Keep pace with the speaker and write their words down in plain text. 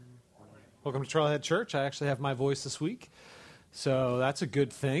Welcome to Trailhead Church. I actually have my voice this week, so that's a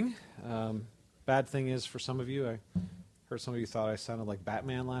good thing. Bad thing is for some of you, I heard some of you thought I sounded like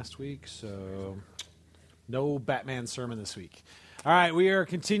Batman last week, so no Batman sermon this week. All right, we are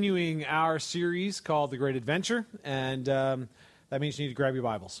continuing our series called The Great Adventure, and that means you need to grab your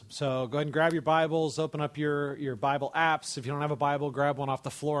Bibles. So go ahead and grab your Bibles, open up your Bible apps. If you don't have a Bible, grab one off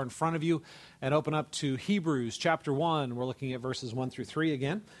the floor in front of you and open up to Hebrews chapter 1. We're looking at verses 1 through 3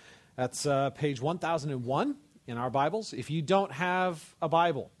 again. That's page 1001 in our Bibles. If you don't have a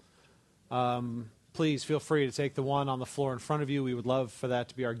Bible, please feel free to take the one on the floor in front of you. We would love for that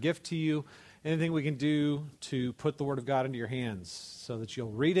to be our gift to you. Anything we can do to put the Word of God into your hands so that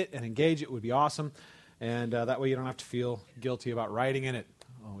you'll read it and engage it would be awesome. And that way you don't have to feel guilty about writing in it,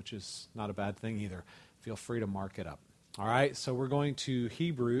 which is not a bad thing either. Feel free to mark it up. All right, so we're going to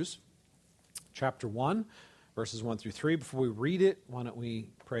Hebrews chapter 1, verses 1 through 3. Before we read it, why don't we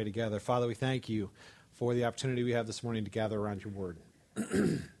pray together. Father, we thank you for the opportunity we have this morning to gather around your Word.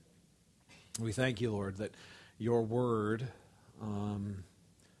 We thank you, Lord, that your Word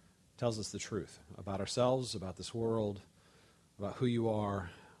tells us the truth about ourselves, about this world, about who you are,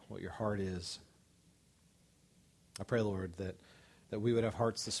 what your heart is. I pray, Lord, that we would have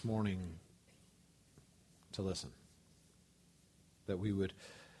hearts this morning to listen, that we would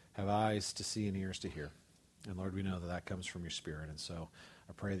have eyes to see and ears to hear. And Lord, we know that that comes from your Spirit, and so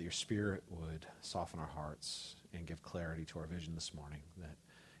I pray that your Spirit would soften our hearts and give clarity to our vision this morning, that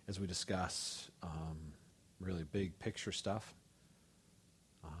as we discuss really big picture stuff,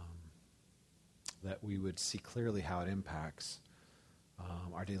 that we would see clearly how it impacts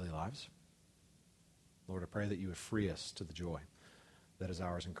our daily lives. Lord, I pray that you would free us to the joy that is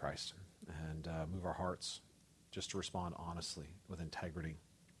ours in Christ and move our hearts just to respond honestly with integrity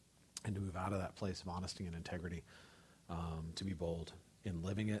and to move out of that place of honesty and integrity to be bold in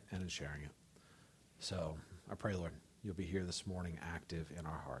living it and in sharing it. So I pray, Lord, you'll be here this morning active in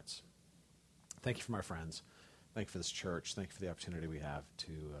our hearts. Thank you for my friends. Thank you for this church. Thank you for the opportunity we have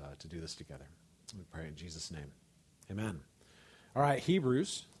to do this together. We pray in Jesus' name. Amen. All right,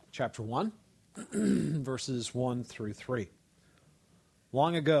 Hebrews chapter 1, verses 1 through 3.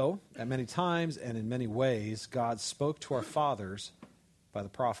 Long ago, at many times and in many ways, God spoke to our fathers by the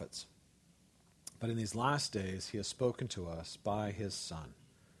prophets. But in these last days, he has spoken to us by his Son,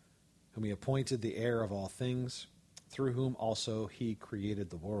 whom he appointed the heir of all things, through whom also he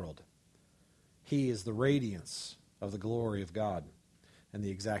created the world. He is the radiance of the glory of God and the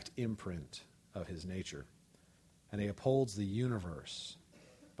exact imprint of his nature, and he upholds the universe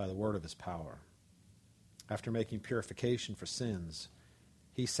by the word of his power. After making purification for sins,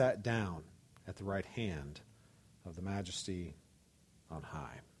 he sat down at the right hand of the Majesty on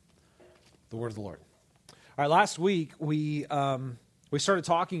high. The word of the Lord. All right, last week we started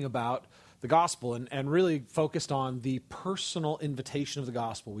talking about the gospel and really focused on the personal invitation of the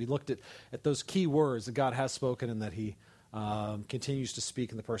gospel. We looked at those key words that God has spoken and that he continues to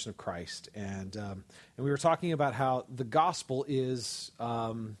speak in the person of Christ. And we were talking about how the gospel is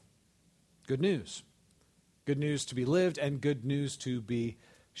good news. Good news to be lived and good news to be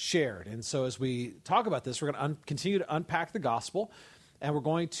shared. And so as we talk about this, we're going to continue to unpack the gospel, and we're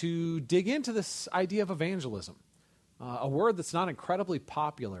going to dig into this idea of evangelism, a word that's not incredibly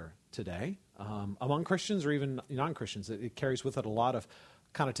popular today among Christians or even non-Christians. It carries with it a lot of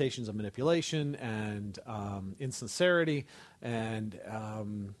connotations of manipulation and insincerity, and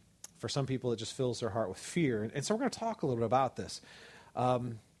for some people it just fills their heart with fear. And so we're going to talk a little bit about this.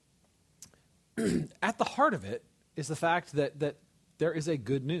 At the heart of it is the fact that there is a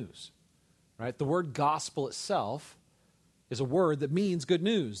good news, right? The word gospel itself is a word that means good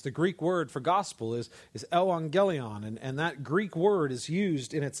news. The Greek word for gospel is euangelion, and that Greek word is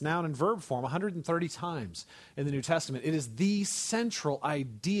used in its noun and verb form 130 times in the New Testament. It is the central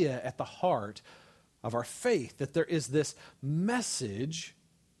idea at the heart of our faith, that there is this message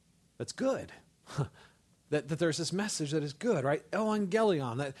that's good. that there's this message that is good, right?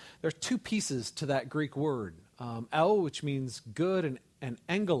 Euangelion. That there's two pieces to that Greek word. El, which means good, and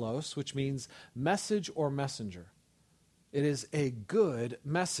angelos, which means message or messenger. It is a good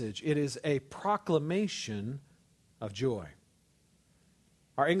message. It is a proclamation of joy.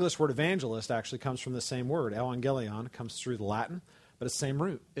 Our English word evangelist actually comes from the same word. Evangelion comes through the Latin, but it's the same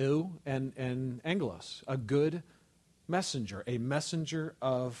root. Eu and angelos, a good messenger, a messenger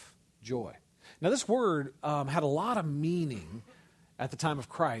of joy. Now this word had a lot of meaning at the time of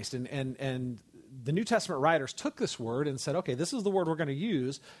Christ, and the New Testament writers took this word and said, okay, this is the word we're going to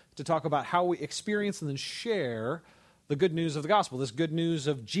use to talk about how we experience and then share the good news of the gospel, this good news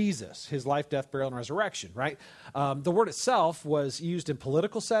of Jesus, his life, death, burial, and resurrection, right? The word itself was used in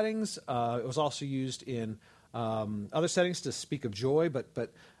political settings. It was also used in other settings to speak of joy, but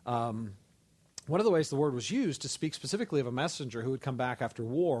one of the ways the word was used to speak specifically of a messenger who would come back after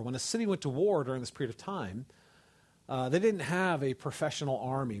war. When a city went to war during this period of time, they didn't have a professional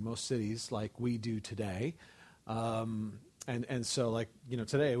army, most cities, like we do today. And so, like,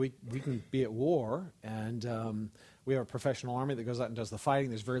 today we can be at war, and we have a professional army that goes out and does the fighting.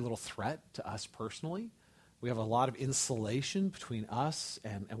 There's very little threat to us personally. We have a lot of insulation between us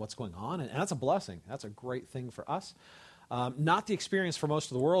and what's going on, and that's a blessing. That's a great thing for us. Not the experience for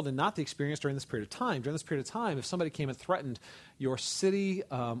most of the world, and not the experience during this period of time. During this period of time, if somebody came and threatened your city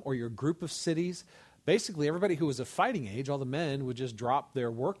or your group of cities, basically everybody who was of fighting age, all the men, would just drop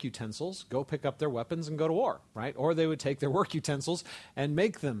their work utensils, go pick up their weapons, and go to war, right? Or they would take their work utensils and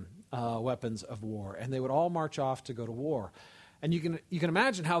make them weapons of war, and they would all march off to go to war. And you can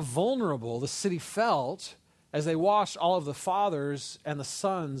imagine how vulnerable the city felt as they watched all of the fathers and the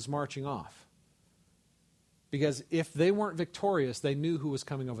sons marching off. Because if they weren't victorious, they knew who was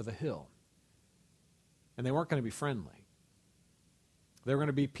coming over the hill. And they weren't going to be friendly. There were going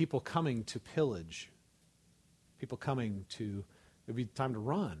to be people coming to pillage. People coming to, it would be time to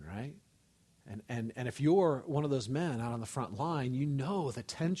run, right? And if you're one of those men out on the front line, you know the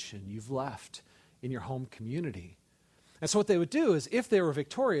tension you've left in your home community. And so what they would do is, if they were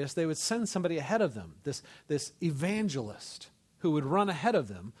victorious, they would send somebody ahead of them, this evangelist who would run ahead of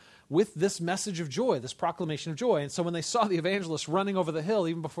them with this message of joy, this proclamation of joy. And so when they saw the evangelist running over the hill,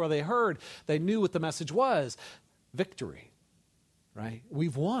 even before they heard, they knew what the message was: victory, right?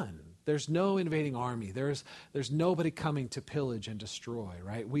 We've won. There's no invading army. There's nobody coming to pillage and destroy,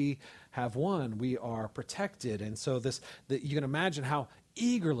 right? We have won. We are protected. And so you can imagine how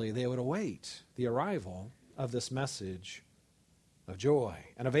eagerly they would await the arrival of this message of joy.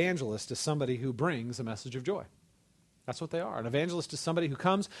 An evangelist is somebody who brings a message of joy. That's what they are. An evangelist is somebody who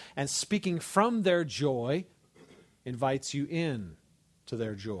comes and, speaking from their joy, invites you in to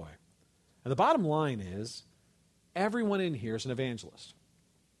their joy. And the bottom line is, everyone in here is an evangelist.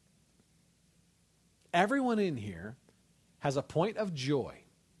 Everyone in here has a point of joy.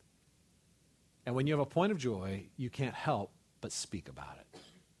 And when you have a point of joy, you can't help but speak about it.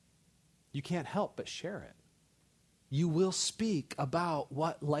 You can't help but share it. You will speak about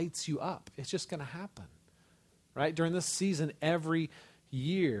what lights you up. It's just going to happen, right? During this season, every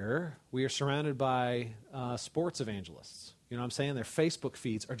year, we are surrounded by sports evangelists. You know what I'm saying? Their Facebook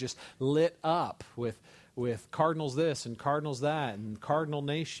feeds are just lit up with Cardinals this and Cardinals that and Cardinal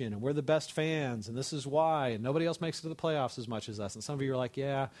Nation, and we're the best fans, and this is why, and nobody else makes it to the playoffs as much as us. And some of you are like,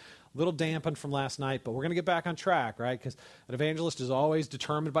 yeah, a little dampened from last night, but we're going to get back on track, right? Because an evangelist is always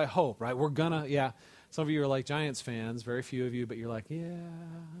determined by hope, right? We're going to, yeah. Some of you are like Giants fans, very few of you, but you're like, yeah,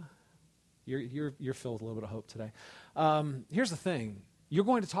 you're filled with a little bit of hope today. Here's the thing. You're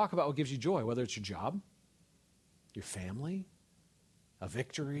going to talk about what gives you joy, whether it's your job, your family, a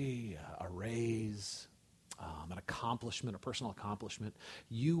victory, a raise, an accomplishment, a personal accomplishment.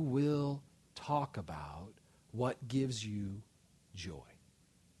 You will talk about what gives you joy.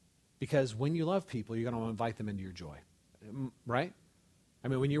 Because when you love people, you're going to invite them into your joy, right? I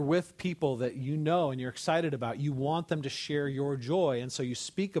mean, when you're with people that you know and you're excited about, you want them to share your joy, and so you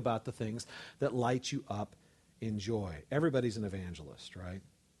speak about the things that light you up in joy. Everybody's an evangelist, right?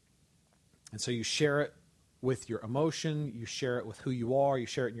 And so you share it with your emotion, you share it with who you are, you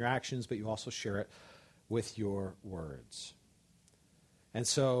share it in your actions, but you also share it with your words. And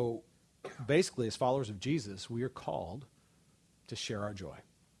so, basically, as followers of Jesus, we are called to share our joy,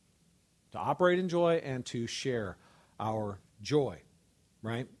 to operate in joy and to share our joy,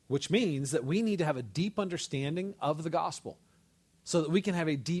 right? Which means that we need to have a deep understanding of the gospel so that we can have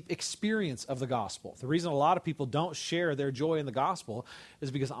a deep experience of the gospel. The reason a lot of people don't share their joy in the gospel is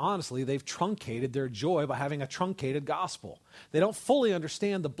because, honestly, they've truncated their joy by having a truncated gospel. They don't fully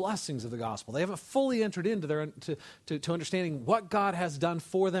understand the blessings of the gospel. They haven't fully entered into to understanding what God has done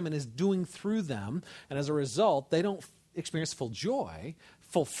for them and is doing through them. And as a result, they don't experience full joy,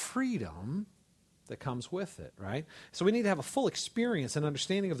 full freedom that comes with it, right? So we need to have a full experience and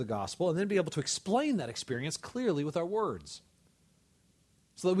understanding of the gospel, and then be able to explain that experience clearly with our words,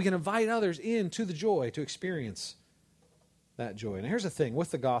 so that we can invite others into the joy to experience that joy. And here's the thing with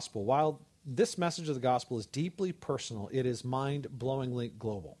the gospel: while this message of the gospel is deeply personal, it is mind-blowingly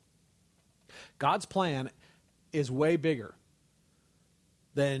global. God's plan is way bigger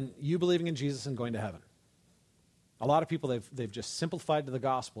than you believing in Jesus and going to heaven. A lot of people, they've just simplified the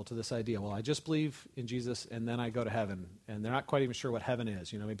gospel to this idea. Well, I just believe in Jesus and then I go to heaven. And they're not quite even sure what heaven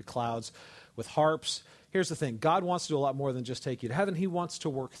is. You know, maybe clouds with harps, here's the thing. God wants to do a lot more than just take you to heaven. He wants to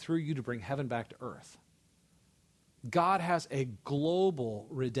work through you to bring heaven back to earth. God has a global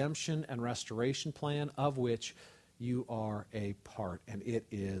redemption and restoration plan of which you are a part, and it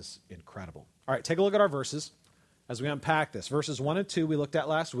is incredible. All right, take a look at our verses as we unpack this. Verses 1 and 2 we looked at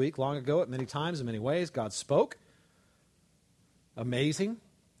last week, long ago, at many times, in many ways. God spoke. Amazing.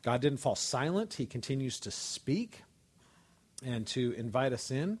 God didn't fall silent. He continues to speak and to invite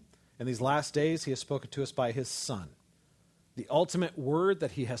us in. In these last days, he has spoken to us by his Son. The ultimate word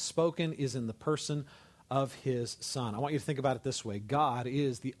that he has spoken is in the person of his Son. I want you to think about it this way. God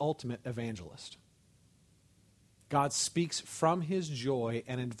is the ultimate evangelist. God speaks from his joy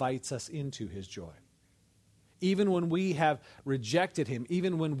and invites us into his joy. Even when we have rejected him,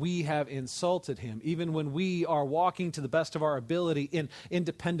 even when we have insulted him, even when we are walking to the best of our ability in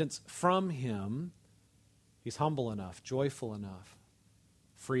independence from him, he's humble enough, joyful enough,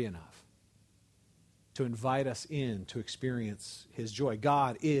 free enough to invite us in to experience his joy.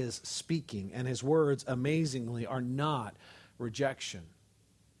 God is speaking, and his words, amazingly, are not rejection.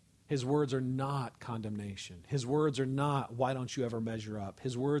 His words are not condemnation. His words are not, why don't you ever measure up?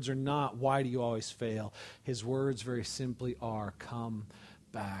 His words are not, why do you always fail? His words very simply are, come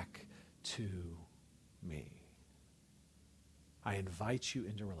back to me. I invite you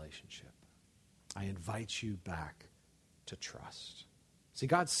into relationship. I invite you back to trust. See,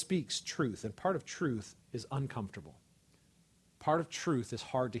 God speaks truth, and part of truth is uncomfortable. Part of truth is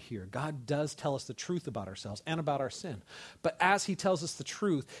hard to hear. God does tell us the truth about ourselves and about our sin. But as he tells us the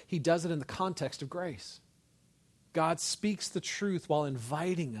truth, he does it in the context of grace. God speaks the truth while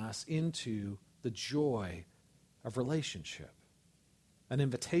inviting us into the joy of relationship, an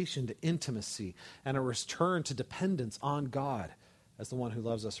invitation to intimacy and a return to dependence on God as the one who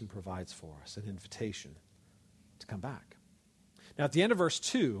loves us and provides for us, an invitation to come back. Now, at the end of verse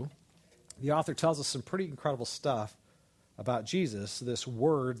 2, the author tells us some pretty incredible stuff about Jesus, this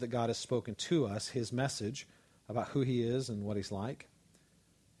word that God has spoken to us, his message about who he is and what he's like.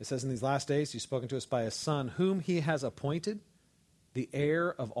 It says, in these last days, he's spoken to us by his Son, whom he has appointed the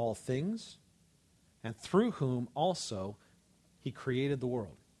heir of all things, and through whom also he created the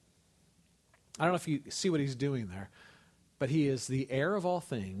world. I don't know if you see what he's doing there, but he is the heir of all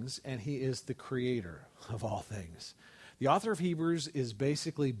things, and he is the creator of all things. The author of Hebrews is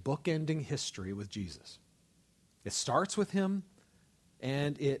basically bookending history with Jesus. It starts with him,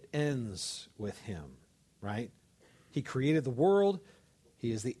 and it ends with him, right? He created the world.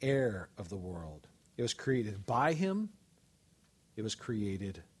 He is the heir of the world. It was created by him. It was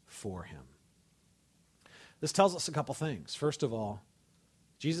created for him. This tells us a couple things. First of all,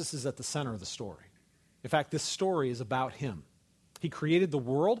 Jesus is at the center of the story. In fact, this story is about him. He created the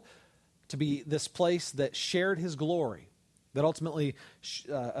world to be this place that shared his glory, that ultimately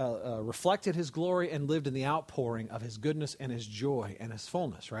reflected his glory and lived in the outpouring of his goodness and his joy and his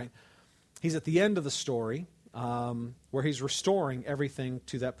fullness, right? He's at the end of the story where he's restoring everything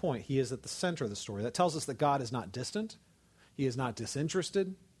to that point. He is at the center of the story. That tells us that God is not distant. He is not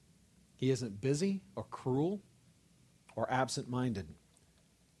disinterested. He isn't busy or cruel or absent-minded.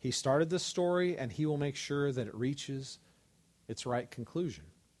 He started this story, and he will make sure that it reaches its right conclusion,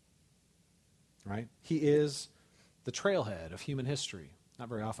 right? He is the trailhead of human history. Not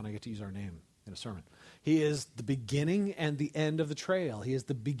very often I get to use our name in a sermon. He is the beginning and the end of the trail. He is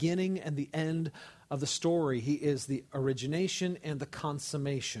the beginning and the end of the story. He is the origination and the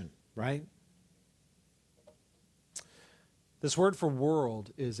consummation, right? This word for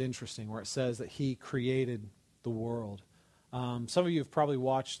world is interesting, where it says that he created the world. Some of you have probably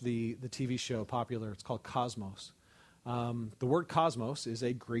watched the TV show popular. It's called Cosmos. The word cosmos is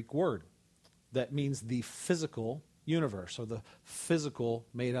a Greek word that means the physical universe, or the physical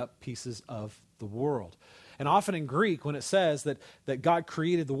made-up pieces of the world. And often in Greek, when it says that God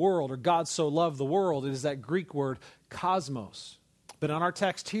created the world, or God so loved the world, it is that Greek word cosmos. But in our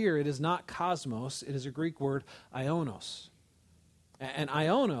text here, it is not cosmos, it is a Greek word ionos. And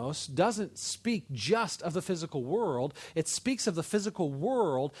ionos doesn't speak just of the physical world, it speaks of the physical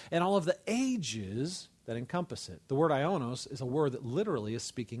world and all of the ages that encompass it. The word ionos is a word that literally is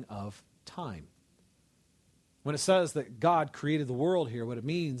speaking of time. When it says that God created the world here, what it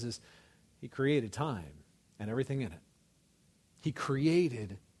means is he created time and everything in it. He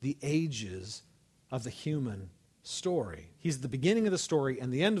created the ages of the human story. He's the beginning of the story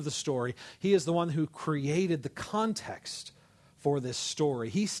and the end of the story. He is the one who created the context for this story.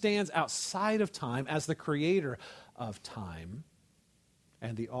 He stands outside of time as the creator of time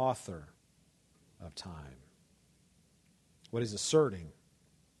and the author of time. What he's asserting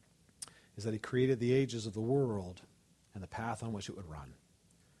is that he created the ages of the world and the path on which it would run.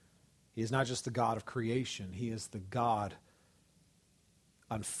 He is not just the God of creation. He is the God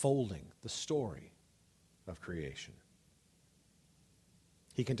unfolding the story of creation.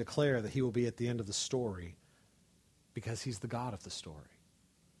 He can declare that he will be at the end of the story because he's the God of the story.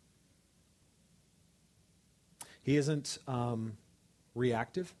 He isn't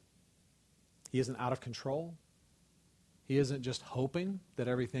reactive. He isn't out of control. He isn't just hoping that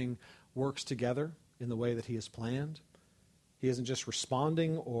everything works together in the way that he has planned. He isn't just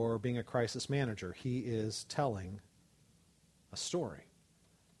responding or being a crisis manager. He is telling a story.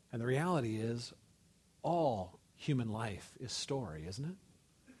 And the reality is, all human life is story, isn't it?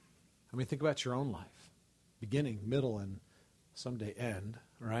 I mean, think about your own life. Beginning, middle, and someday end,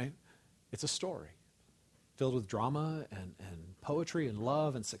 right? It's a story filled with drama and poetry and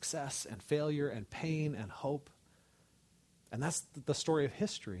love and success and failure and pain and hope. And that's the story of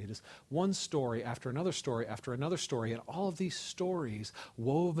history. It is one story after another story after another story, and all of these stories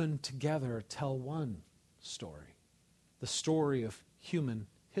woven together tell one story, the story of human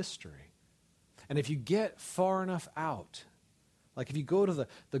history. And if you get far enough out, like if you go to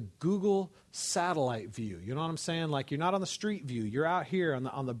the Google satellite view, you know what I'm saying? Like you're not on the street view, you're out here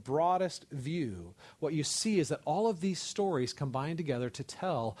on the broadest view. What you see is that all of these stories combine together to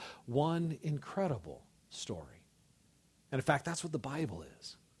tell one incredible story. And in fact, that's what the Bible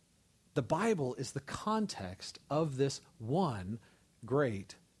is. The Bible is the context of this one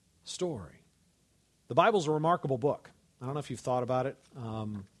great story. The Bible's a remarkable book. I don't know if you've thought about it,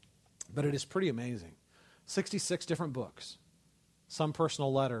 but it is pretty amazing. 66 different books. Some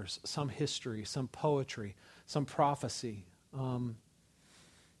personal letters, some history, some poetry, some prophecy, some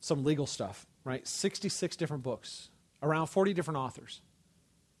legal stuff, right? 66 different books, around 40 different authors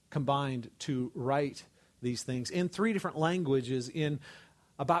combined to write these things in 3 different languages in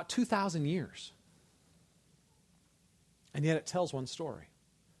about 2,000 years. And yet it tells one story.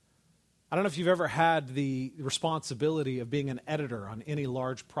 I don't know if you've ever had the responsibility of being an editor on any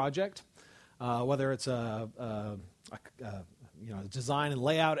large project, whether it's a design and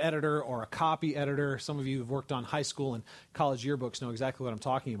layout editor or a copy editor. Some of you who've worked on high school and college yearbooks know exactly what I'm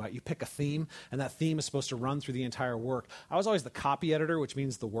talking about. You pick a theme, and that theme is supposed to run through the entire work. I was always the copy editor, which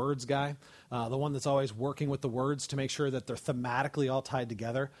means the words guy, the one that's always working with the words to make sure that they're thematically all tied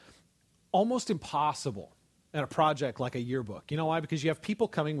together. Almost impossible in a project like a yearbook. You know why? Because you have people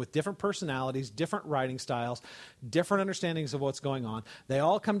coming with different personalities, different writing styles, different understandings of what's going on. They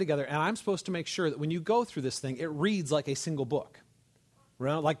all come together, and I'm supposed to make sure that when you go through this thing, it reads like a single book,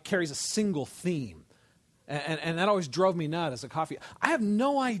 right? Like carries a single theme. And that always drove me nuts as a coffee. I have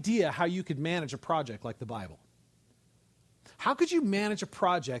no idea how you could manage a project like the Bible. How could you manage a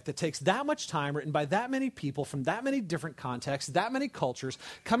project that takes that much time, written by that many people from that many different contexts, that many cultures,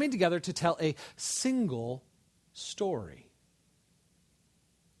 coming together to tell a single story?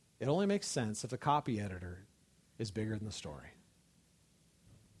 It only makes sense if the copy editor is bigger than the story.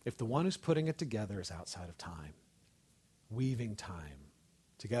 If the one who's putting it together is outside of time, weaving time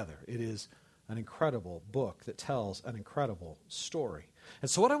together. It is an incredible book that tells an incredible story.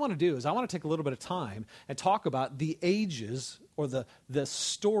 And so what I want to do is I want to take a little bit of time and talk about the ages or the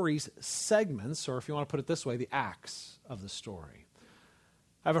story's segments, or if you want to put it this way, the acts of the story.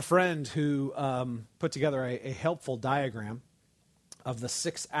 I have a friend who put together a helpful diagram of the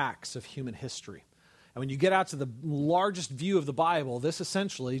 6 acts of human history. And when you get out to the largest view of the Bible, this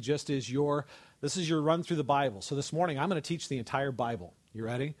essentially just is your run through the Bible. So this morning, I'm going to teach the entire Bible. You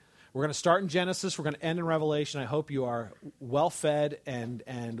ready? We're going to start in Genesis. We're going to end in Revelation. I hope you are well-fed and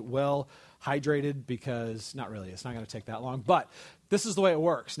well-hydrated because, not really, it's not going to take that long. But this is the way it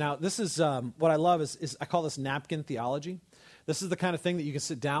works. Now, this is what I love is I call this napkin theology. This is the kind of thing that you can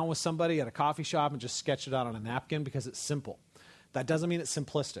sit down with somebody at a coffee shop and just sketch it out on a napkin because it's simple. That doesn't mean it's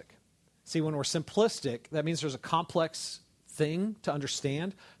simplistic. See, when we're simplistic, that means there's a complex thing to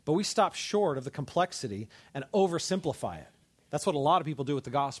understand, but we stop short of the complexity and oversimplify it. That's what a lot of people do with the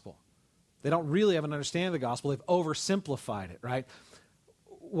gospel. They don't really have an understanding of the gospel. They've oversimplified it, right?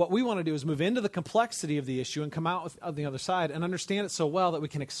 What we want to do is move into the complexity of the issue and come out on the other side and understand it so well that we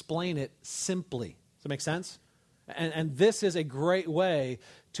can explain it simply. Does that make sense? And this is a great way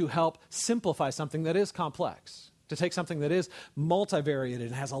to help simplify something that is complex, to take something that is multivariate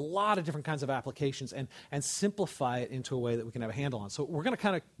and has a lot of different kinds of applications and simplify it into a way that we can have a handle on. So we're going to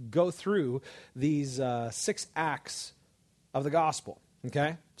kind of go through these 6 acts of the gospel,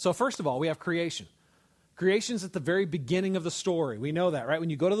 okay? So first of all, we have creation. Creation's at the very beginning of the story. We know that, right? When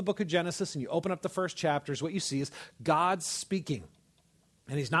you go to the book of Genesis and you open up the first chapters, what you see is God speaking.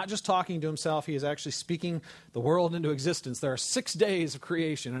 And he's not just talking to himself, he is actually speaking the world into existence. There are 6 days of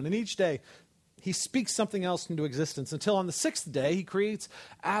creation, and in each day, he speaks something else into existence until on the sixth day he creates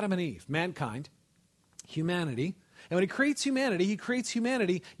Adam and Eve, mankind, humanity. And when he creates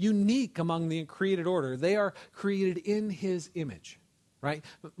humanity unique among the created order. They are created in his image, right?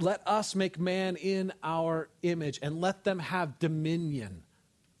 Let us make man in our image and let them have dominion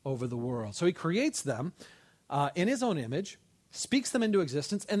over the world. So he creates them in his own image, speaks them into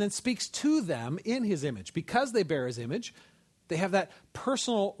existence, and then speaks to them in his image. Because they bear his image, they have that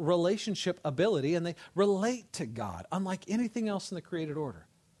personal relationship ability, and they relate to God, unlike anything else in the created order.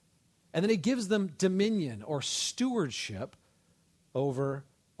 And then he gives them dominion or stewardship over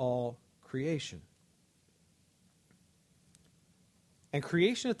all creation. And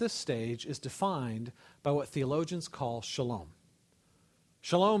creation at this stage is defined by what theologians call shalom.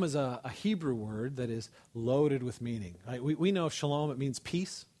 Shalom is a Hebrew word that is loaded with meaning. Right? We know shalom, it means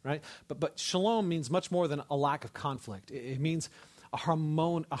peace, right? But shalom means much more than a lack of conflict. It means a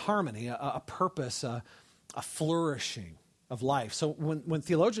harmony, a purpose, a flourishing of life. So when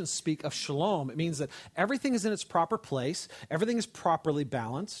theologians speak of shalom, it means that everything is in its proper place, everything is properly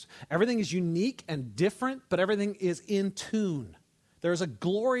balanced, everything is unique and different, but everything is in tune. There is a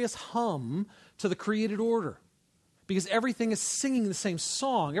glorious hum to the created order because everything is singing the same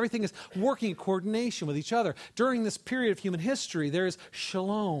song. Everything is working in coordination with each other. During this period of human history, there is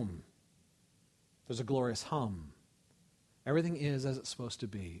shalom. There's a glorious hum. Everything is as it's supposed to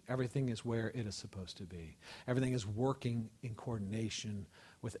be. Everything is where it is supposed to be. Everything is working in coordination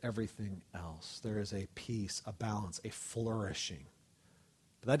with everything else. There is a peace, a balance, a flourishing.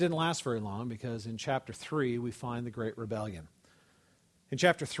 But that didn't last very long because in chapter 3 we find the great rebellion. In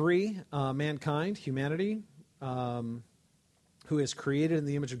chapter 3, mankind, humanity, who is created in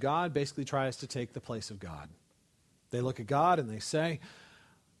the image of God, basically tries to take the place of God. They look at God and they say,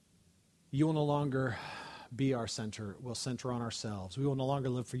 you will no longer be our center. We'll center on ourselves. We will no longer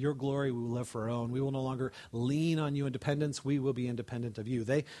live for your glory. We will live for our own. We will no longer lean on you in dependence. We will be independent of you.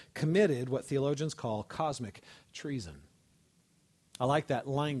 They committed what theologians call cosmic treason. I like that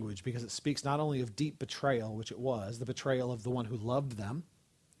language because it speaks not only of deep betrayal, which it was, the betrayal of the one who loved them,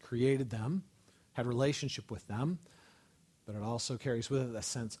 created them, had relationship with them, but it also carries with it a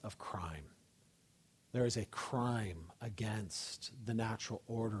sense of crime. There is a crime against the natural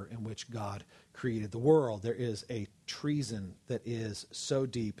order in which God created the world. There is a treason that is so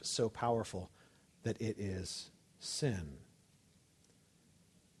deep, so powerful, that it is sin.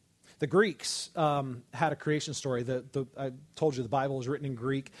 The Greeks had a creation story. I told you the Bible was written in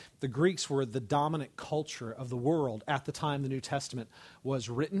Greek. The Greeks were the dominant culture of the world at the time the New Testament was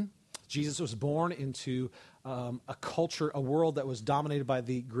written. Jesus was born into a culture, a world that was dominated by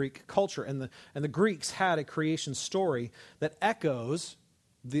the Greek culture. And the Greeks had a creation story that echoes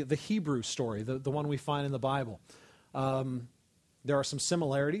the Hebrew story, the one we find in the Bible. There are some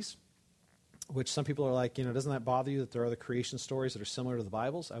similarities, which some people are like, doesn't that bother you that there are other creation stories that are similar to the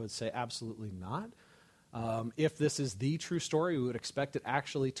Bible's? I would say absolutely not. If this is the true story, we would expect it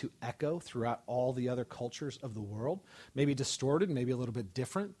actually to echo throughout all the other cultures of the world. Maybe distorted, maybe a little bit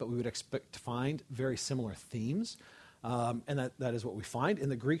different, but we would expect to find very similar themes. And that is what we find. In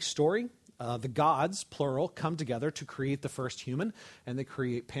the Greek story, the gods, plural, come together to create the first human, and they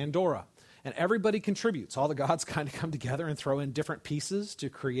create Pandora. And everybody contributes. All the gods kind of come together and throw in different pieces to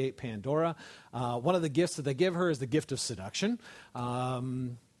create Pandora. One of the gifts that they give her is the gift of seduction.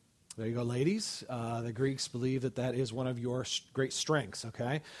 There you go, ladies. The Greeks believe that is one of your great strengths,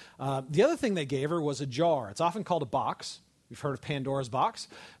 okay? The other thing they gave her was a jar. It's often called a box. You've heard of Pandora's box.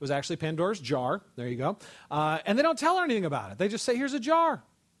 It was actually Pandora's jar. There you go. And they don't tell her anything about it. They just say, here's a jar.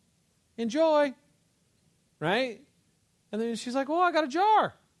 Enjoy. Right? And then she's like, well, I got a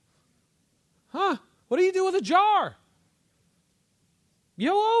jar. Huh? What do you do with a jar?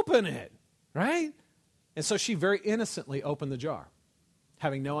 You'll open it. Right? And so she very innocently opened the jar,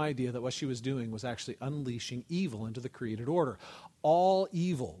 having no idea that what she was doing was actually unleashing evil into the created order. All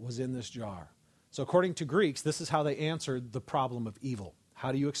evil was in this jar. So according to Greeks, this is how they answered the problem of evil.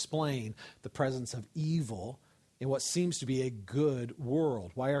 How do you explain the presence of evil in what seems to be a good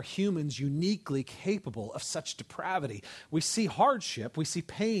world? Why are humans uniquely capable of such depravity? We see hardship, we see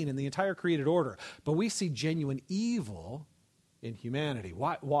pain in the entire created order, but we see genuine evil in humanity.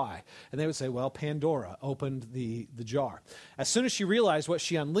 Why? And they would say, well, Pandora opened the jar. As soon as she realized what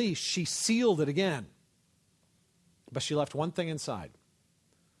she unleashed, she sealed it again. But she left one thing inside: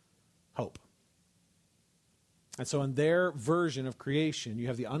 hope. And so in their version of creation, you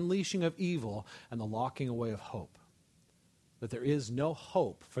have the unleashing of evil and the locking away of hope. That there is no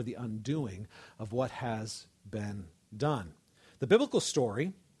hope for the undoing of what has been done. The biblical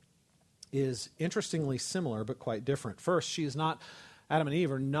story is interestingly similar but quite different. First, she is not Adam and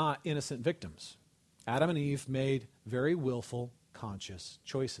Eve are not innocent victims. Adam and Eve made very willful, conscious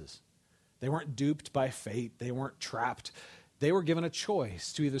choices. They weren't duped by fate. They weren't trapped. They were given a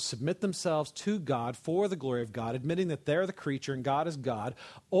choice to either submit themselves to God for the glory of God, admitting that they're the creature and God is God,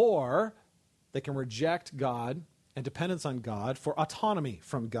 or they can reject God and dependence on God for autonomy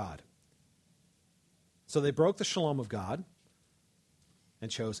from God. So they broke the shalom of God and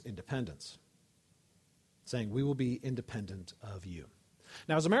chose independence, saying, we will be independent of you.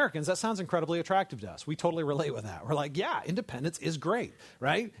 Now, as Americans, that sounds incredibly attractive to us. We totally relate with that. We're like, yeah, independence is great,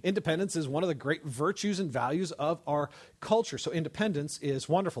 right? Independence is one of the great virtues and values of our culture. So independence is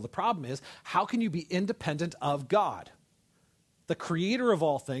wonderful. The problem is, how can you be independent of God, the creator of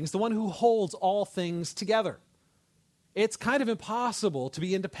all things, the one who holds all things together? It's kind of impossible to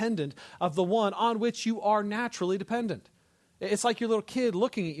be independent of the one on which you are naturally dependent. It's like your little kid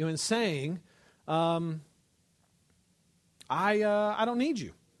looking at you and saying, I don't need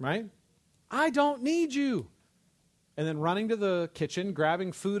you, right? I don't need you. And then running to the kitchen,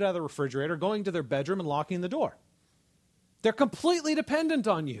 grabbing food out of the refrigerator, going to their bedroom and locking the door. They're completely dependent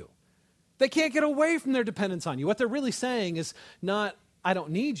on you. They can't get away from their dependence on you. What they're really saying is not, I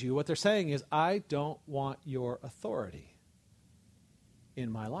don't need you. What they're saying is, I don't want your authority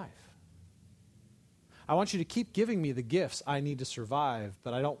in my life. I want you to keep giving me the gifts I need to survive,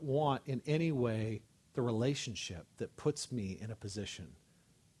 but I don't want in any way the relationship that puts me in a position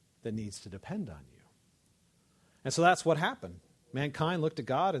that needs to depend on you. And so that's what happened. Mankind looked at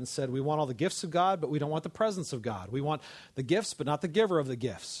God and said, we want all the gifts of God, but we don't want the presence of God. We want the gifts, but not the giver of the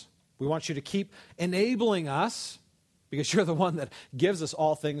gifts. We want you to keep enabling us because you're the one that gives us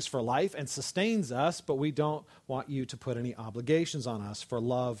all things for life and sustains us, but we don't want you to put any obligations on us for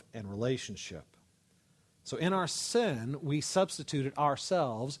love and relationship. So in our sin, we substituted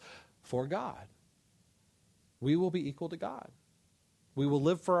ourselves for God. We will be equal to God. We will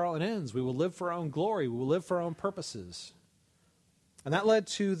live for our own ends. We will live for our own glory. We will live for our own purposes. And that led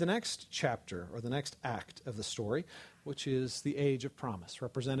to the next chapter, or the next act of the story, which is the age of promise,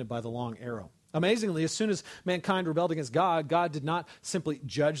 represented by the long arrow. Amazingly, as soon as mankind rebelled against God, God did not simply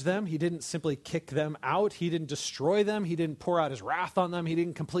judge them. He didn't simply kick them out. He didn't destroy them. He didn't pour out his wrath on them. He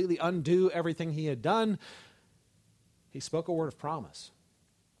didn't completely undo everything he had done. He spoke a word of promise.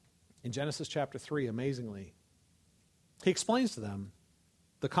 In Genesis chapter 3, amazingly, he explains to them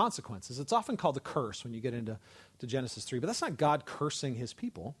the consequences. It's often called the curse when you get into Genesis 3, but that's not God cursing his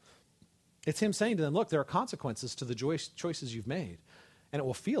people. It's him saying to them, look, there are consequences to the choices you've made, and it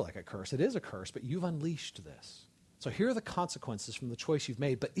will feel like a curse. It is a curse, but you've unleashed this. So here are the consequences from the choice you've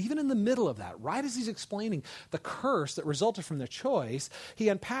made. But even in the middle of that, right as he's explaining the curse that resulted from their choice, he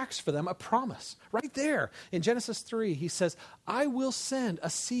unpacks for them a promise. Right there in Genesis 3, he says, I will send a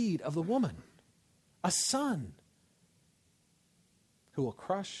seed of the woman, a son, who will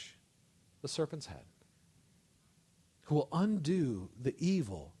crush the serpent's head, who will undo the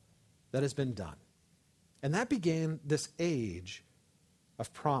evil that has been done. And that began this age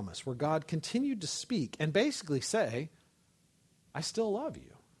of promise where God continued to speak and basically say, I still love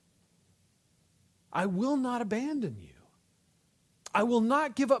you. I will not abandon you. I will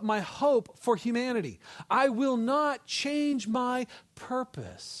not give up my hope for humanity. I will not change my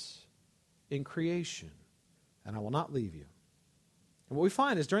purpose in creation, and I will not leave you. And what we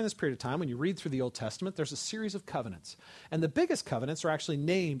find is during this period of time, when you read through the Old Testament, there's a series of covenants. And the biggest covenants are actually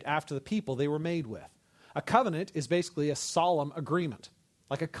named after the people they were made with. A covenant is basically a solemn agreement,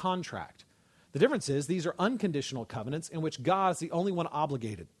 like a contract. The difference is these are unconditional covenants in which God is the only one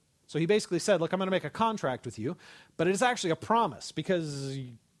obligated. So he basically said, look, I'm going to make a contract with you, but it is actually a promise because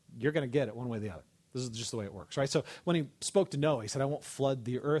you're going to get it one way or the other. This is just the way it works, right? So when he spoke to Noah, he said, I won't flood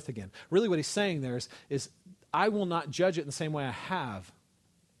the earth again. Really what he's saying there is I will not judge it in the same way I have.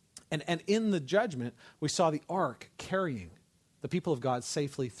 And in the judgment, we saw the ark carrying the people of God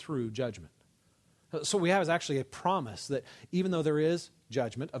safely through judgment. So what we have is actually a promise that even though there is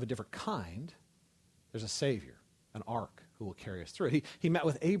judgment of a different kind, there's a Savior, an ark, who will carry us through it. He met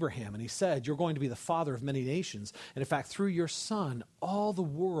with Abraham and he said, you're going to be the father of many nations. And in fact, through your son, all the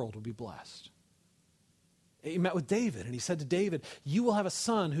world will be blessed. He met with David and he said to David, you will have a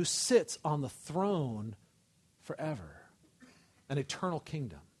son who sits on the throne forever, an eternal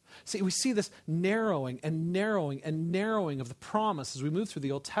kingdom. See, we see this narrowing and narrowing and narrowing of the promise as we move through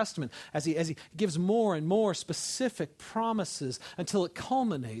the Old Testament, as he gives more and more specific promises until it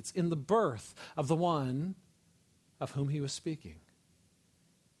culminates in the birth of the one of whom he was speaking,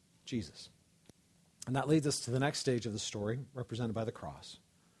 Jesus. And that leads us to the next stage of the story, represented by the cross.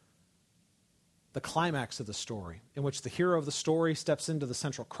 The climax of the story, in which the hero of the story steps into the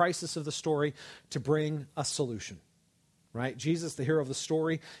central crisis of the story to bring a solution. right? Jesus, the hero of the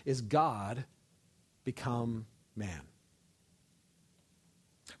story, is God become man.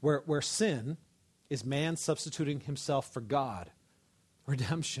 Where sin is man substituting himself for God,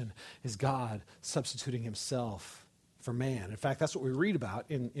 redemption is God substituting himself for man. In fact, that's what we read about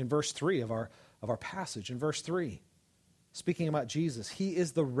in verse 3 of our passage. In verse 3, speaking about Jesus, he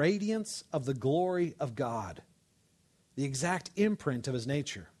is the radiance of the glory of God, the exact imprint of his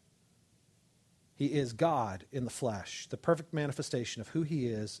nature. He is God in the flesh, the perfect manifestation of who he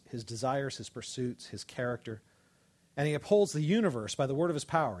is, his desires, his pursuits, his character. And he upholds the universe by the word of his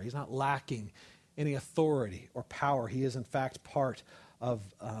power. He's not lacking any authority or power. He is, in fact, part of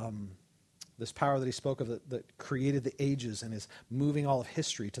this power that he spoke of that created the ages and is moving all of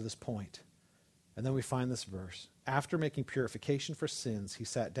history to this point. And then we find this verse. After making purification for sins, he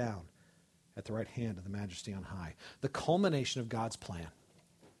sat down at the right hand of the Majesty on high. The culmination of God's plan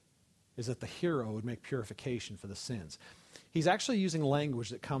is that the hero would make purification for the sins. He's actually using language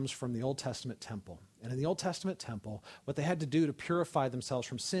that comes from the Old Testament temple. And in the Old Testament temple, what they had to do to purify themselves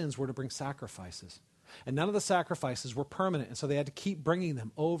from sins were to bring sacrifices. And none of the sacrifices were permanent, and so they had to keep bringing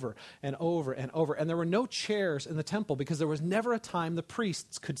them over and over and over. And there were no chairs in the temple because there was never a time the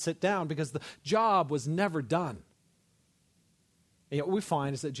priests could sit down because the job was never done. And yet what we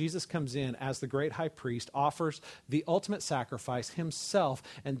find is that Jesus comes in as the great high priest, offers the ultimate sacrifice himself,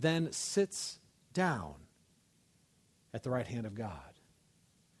 and then sits down at the right hand of God,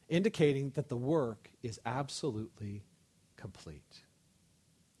 indicating that the work is absolutely complete.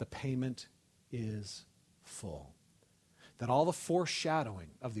 The payment is full. That all the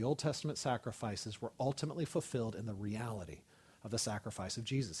foreshadowing of the Old Testament sacrifices were ultimately fulfilled in the reality of the sacrifice of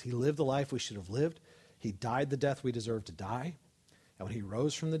Jesus. He lived the life we should have lived. He died the death we deserved to die. And when he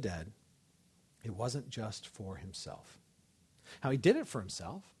rose from the dead, it wasn't just for himself. How he did it for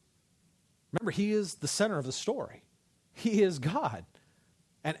himself. Remember, he is the center of the story. He is God.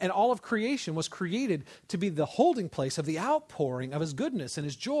 And all of creation was created to be the holding place of the outpouring of his goodness and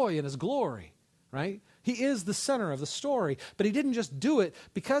his joy and his glory, right? He is the center of the story. But he didn't just do it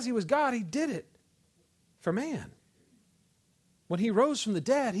because he was God. He did it for man. When he rose from the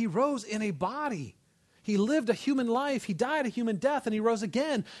dead, he rose in a body. He lived a human life, he died a human death, and he rose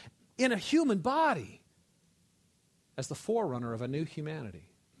again in a human body as the forerunner of a new humanity.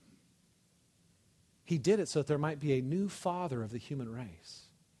 He did it so that there might be a new father of the human race,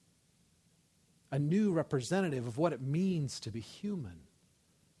 a new representative of what it means to be human,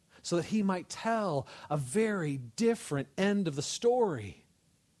 so that he might tell a very different end of the story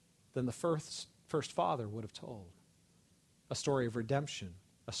than the first father would have told. A story of redemption,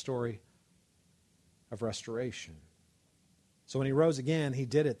 a story of restoration. So when he rose again, he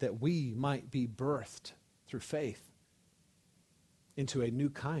did it that we might be birthed through faith into a new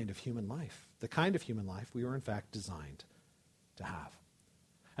kind of human life, the kind of human life we were in fact designed to have.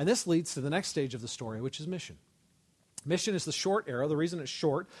 And this leads to the next stage of the story, which is mission. Mission is the short arrow. The reason it's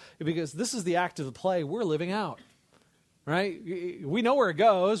short is because this is the act of the play we're living out. Right? We know where it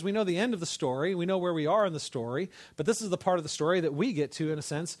goes. We know the end of the story. We know where we are in the story. But this is the part of the story that we get to, in a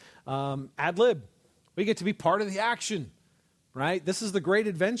sense, ad lib. We get to be part of the action, right? This is the great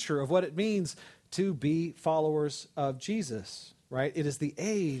adventure of what it means to be followers of Jesus, right? It is the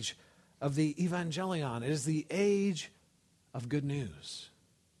age of the evangelion. It is the age of good news,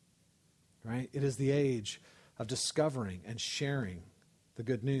 right? It is the age of discovering and sharing the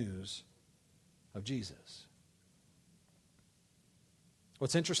good news of Jesus.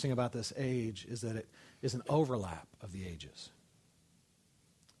 What's interesting about this age is that it is an overlap of the ages.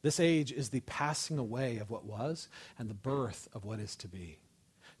 This age is the passing away of what was and the birth of what is to be.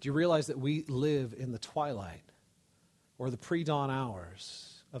 Do you realize that we live in the twilight or the pre-dawn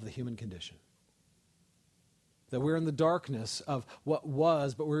hours of the human condition? That we're in the darkness of what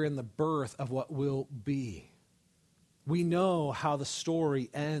was, but we're in the birth of what will be. We know how the story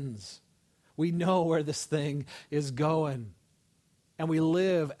ends. We know where this thing is going. And we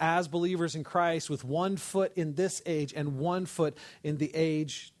live as believers in Christ with one foot in this age and one foot in the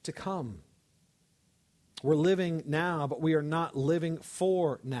age to come. We're living now, but we are not living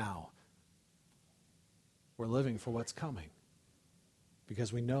for now. We're living for what's coming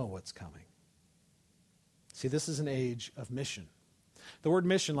because we know what's coming. See, this is an age of mission. The word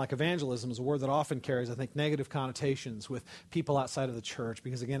mission, like evangelism, is a word that often carries, I think, negative connotations with people outside of the church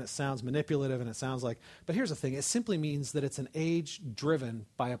because, again, it sounds manipulative and it sounds like, but here's the thing, it simply means that it's an age driven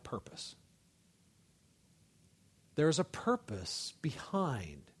by a purpose. There's a purpose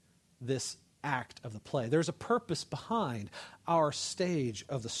behind this act of the play. There's a purpose behind our stage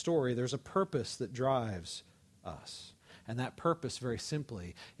of the story. There's a purpose that drives us. And that purpose, very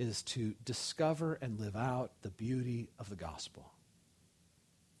simply, is to discover and live out the beauty of the gospel.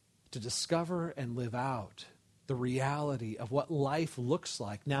 To discover and live out the reality of what life looks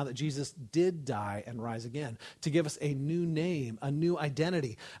like now that Jesus did die and rise again. To give us a new name, a new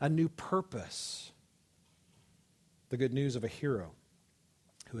identity, a new purpose. The good news of a hero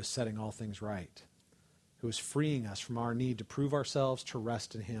who is setting all things right, who is freeing us from our need to prove ourselves to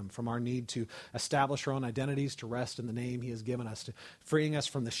rest in him, from our need to establish our own identities to rest in the name he has given us, to freeing us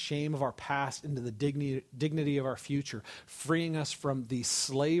from the shame of our past into the dignity of our future, freeing us from the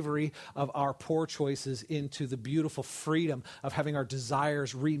slavery of our poor choices into the beautiful freedom of having our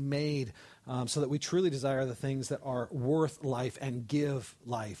desires remade so that we truly desire the things that are worth life and give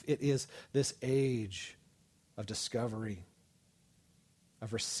life. It is this age of discovery,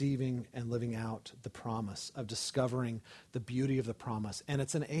 of receiving and living out the promise, of discovering the beauty of the promise. And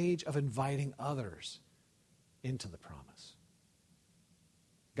it's an age of inviting others into the promise.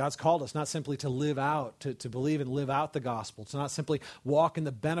 God's called us not simply to live out, to believe and live out the gospel, to not simply walk in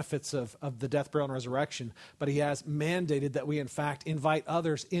the benefits of the death, burial, and resurrection, but he has mandated that we, in fact, invite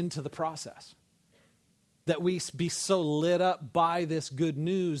others into the process. That we be so lit up by this good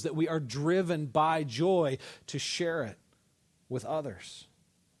news that we are driven by joy to share it with others.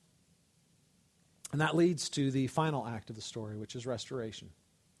 And that leads to the final act of the story, which is restoration.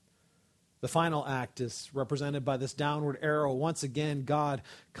 The final act is represented by this downward arrow. Once again, God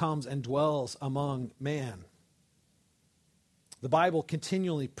comes and dwells among man. The Bible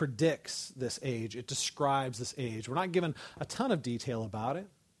continually predicts this age. It describes this age. We're not given a ton of detail about it.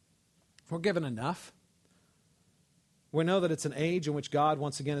 We're given enough. We know that it's an age in which God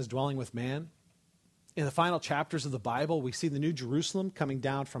once again is dwelling with man. In the final chapters of the Bible, we see the New Jerusalem coming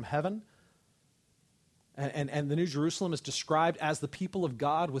down from heaven. And the New Jerusalem is described as the people of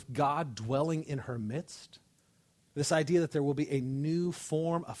God with God dwelling in her midst. This idea that there will be a new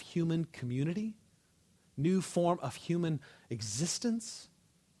form of human community, new form of human existence,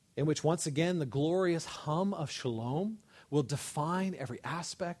 in which once again the glorious hum of shalom will define every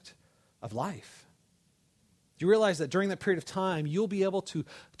aspect of life. Do you realize that during that period of time, you'll be able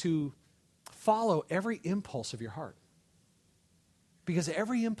to follow every impulse of your heart? Because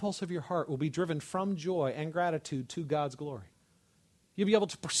every impulse of your heart will be driven from joy and gratitude to God's glory. You'll be able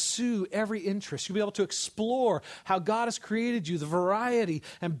to pursue every interest. You'll be able to explore how God has created you, the variety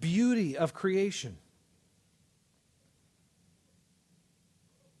and beauty of creation.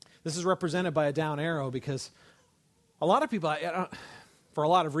 This is represented by a down arrow because a lot of people, for a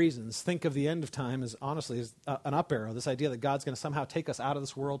lot of reasons, think of the end of time as honestly as an up arrow, this idea that God's going to somehow take us out of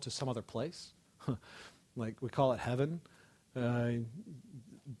this world to some other place. Like we call it heaven.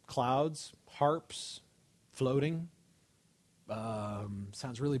 Clouds, harps, floating.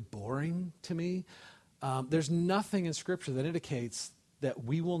 Sounds really boring to me. There's nothing in Scripture that indicates that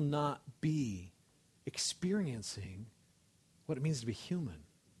we will not be experiencing what it means to be human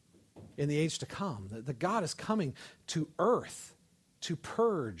in the age to come. That God is coming to earth to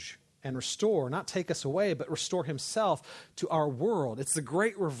purge and restore, not take us away, but restore himself to our world. It's the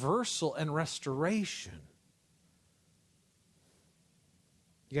great reversal and restoration.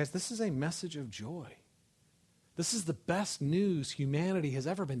 You guys, this is a message of joy. This is the best news humanity has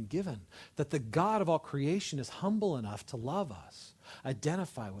ever been given, that the God of all creation is humble enough to love us,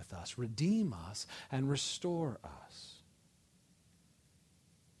 identify with us, redeem us, and restore us.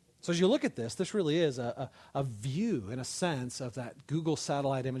 So as you look at this, this really is a view, in a sense, of that Google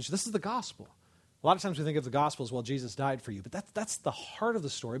satellite image. This is the gospel. A lot of times we think of the gospel as, well, Jesus died for you, but that's the heart of the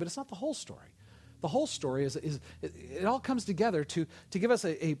story, but it's not the whole story. The whole story is it all comes together to give us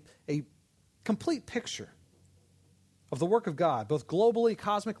a complete picture of the work of God, both globally,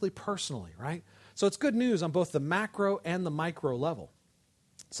 cosmically, personally, right? So it's good news on both the macro and the micro level.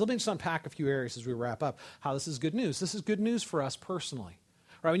 So let me just unpack a few areas as we wrap up how this is good news. This is good news for us personally.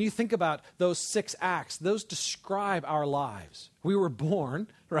 Right, when you think about those 6 acts, those describe our lives. We were born,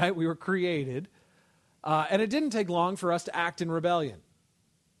 right? We were created. And it didn't take long for us to act in rebellion.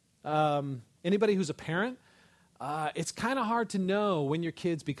 Anybody who's a parent, it's kind of hard to know when your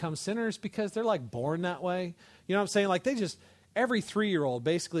kids become sinners because they're like born that way. You know what I'm saying? Like every 3-year-old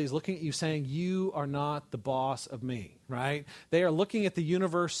basically is looking at you saying, you are not the boss of me, right? They are looking at the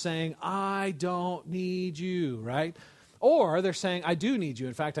universe saying, I don't need you, right? Or they're saying, I do need you.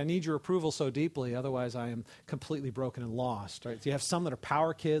 In fact, I need your approval so deeply, otherwise I am completely broken and lost. Right? So you have some that are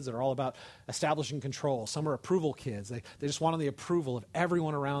power kids that are all about establishing control. Some are approval kids. They just want the approval of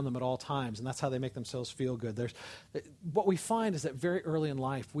everyone around them at all times, and that's how they make themselves feel good. What we find is that very early in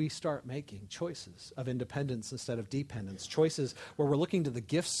life, we start making choices of independence instead of dependence, choices where we're looking to the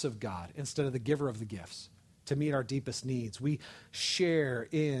gifts of God instead of the giver of the gifts. to meet our deepest needs. We share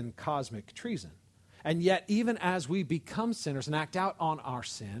in cosmic treason. And yet, even as we become sinners and act out on our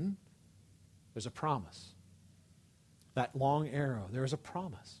sin, there's a promise. That long arrow, there is a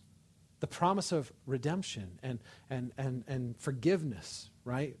promise. The promise of redemption and forgiveness,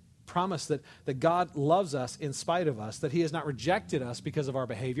 right? Promise that God loves us in spite of us, that he has not rejected us because of our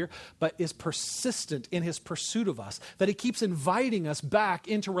behavior, but is persistent in his pursuit of us, that he keeps inviting us back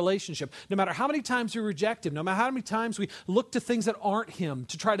into relationship. No matter how many times we reject him, no matter how many times we look to things that aren't him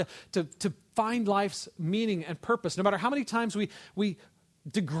to try to find life's meaning and purpose, no matter how many times we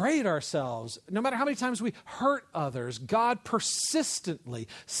degrade ourselves, no matter how many times we hurt others, God persistently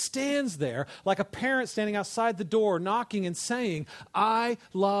stands there like a parent standing outside the door, knocking and saying, I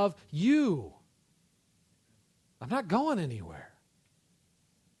love you. I'm not going anywhere.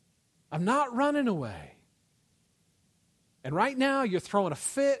 I'm not running away. And right now you're throwing a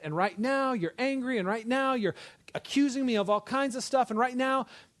fit, and right now you're angry, and right now you're accusing me of all kinds of stuff, and right now,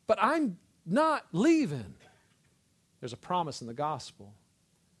 but I'm not leaving. There's a promise in the gospel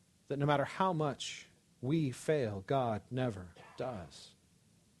that no matter how much we fail, God never does.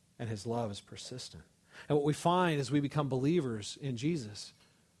 And his love is persistent. And what we find as we become believers in Jesus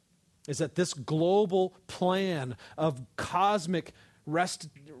is that this global plan of cosmic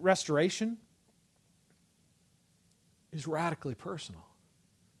restoration is radically personal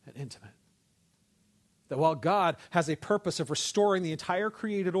and intimate. That while God has a purpose of restoring the entire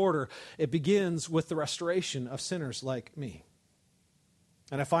created order, it begins with the restoration of sinners like me.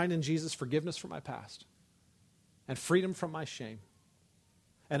 And I find in Jesus forgiveness for my past and freedom from my shame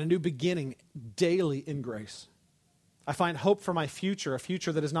and a new beginning daily in grace. I find hope for my future, a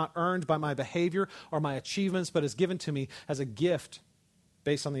future that is not earned by my behavior or my achievements, but is given to me as a gift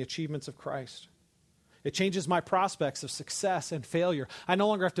based on the achievements of Christ. It changes my prospects of success and failure. I no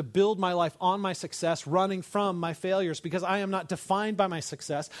longer have to build my life on my success, running from my failures, because I am not defined by my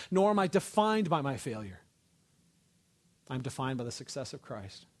success, nor am I defined by my failure. I'm defined by the success of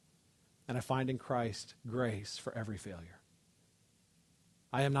Christ, and I find in Christ grace for every failure.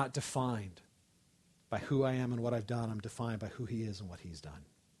 I am not defined by who I am and what I've done. I'm defined by who he is and what he's done.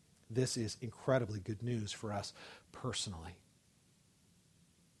 This is incredibly good news for us personally.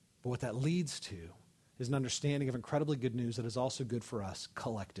 But what that leads to is an understanding of incredibly good news that is also good for us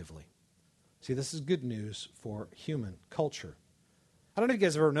collectively. See, this is good news for human culture. I don't know if you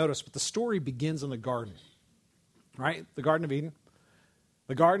guys have ever noticed, but the story begins in the garden. Right? The Garden of Eden.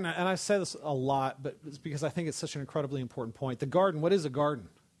 The garden, and I say this a lot, but it's because I think it's such an incredibly important point. The garden, what is a garden?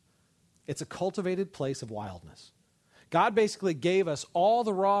 It's a cultivated place of wildness. God basically gave us all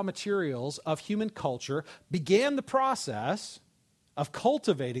the raw materials of human culture, began the process of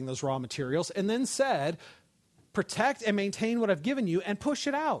cultivating those raw materials, and then said, protect and maintain what I've given you and push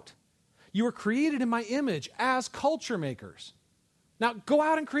it out. You were created in my image as culture makers. Now go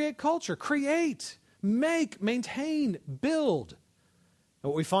out and create culture. Create. Make, maintain, build.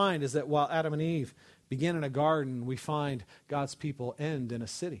 And what we find is that while Adam and Eve begin in a garden, we find God's people end in a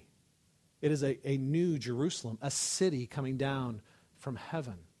city. It is a new Jerusalem, a city coming down from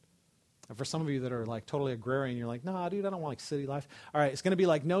heaven. And for some of you that are like totally agrarian, you're like, nah, dude, I don't want like city life. All right, it's going to be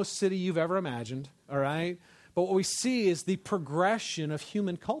like no city you've ever imagined, all right? But what we see is the progression of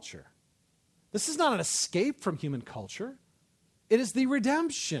human culture. This is not an escape from human culture. It is the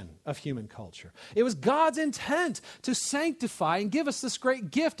redemption of human culture. It was God's intent to sanctify and give us this great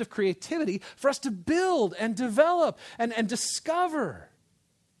gift of creativity for us to build and develop and discover.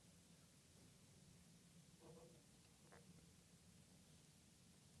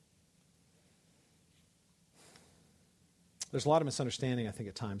 There's a lot of misunderstanding, I think,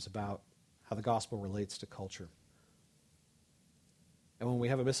 at times about how the gospel relates to culture. And when we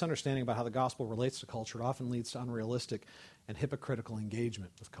have a misunderstanding about how the gospel relates to culture, it often leads to unrealistic and hypocritical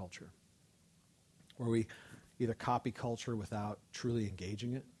engagement with culture, where we either copy culture without truly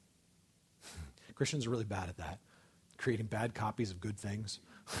engaging it. Christians are really bad at that, creating bad copies of good things.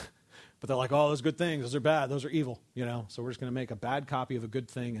 But they're like, oh, those good things, those are bad, those are evil, so we're just going to make a bad copy of a good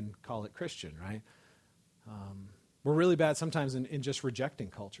thing and call it Christian, right? We're really bad sometimes in just rejecting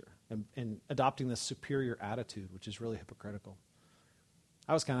culture and adopting this superior attitude, which is really hypocritical.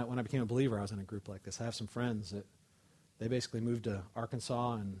 I was when I became a believer, I was in a group like this. I have some friends that they basically moved to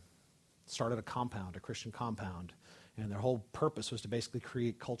Arkansas and started a Christian compound. And their whole purpose was to basically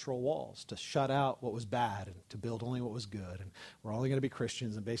create cultural walls, to shut out what was bad and to build only what was good. And we're only going to be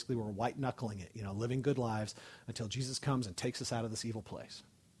Christians, and basically we're white-knuckling it, living good lives until Jesus comes and takes us out of this evil place.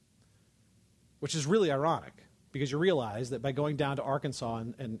 Which is really ironic, because you realize that by going down to Arkansas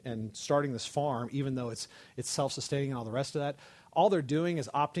and starting this farm, even though it's self-sustaining and all the rest of that, all they're doing is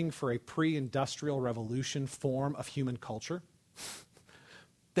opting for a pre-industrial revolution form of human culture.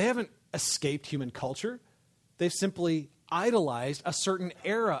 They haven't escaped human culture. They've simply idolized a certain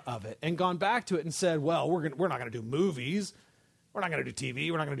era of it and gone back to it and said, well, we're not going to do movies. We're not going to do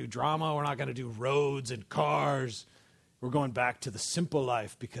TV. We're not going to do drama. We're not going to do roads and cars. We're going back to the simple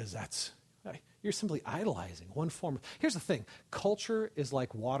life because you're simply idolizing one form. Here's the thing. Culture is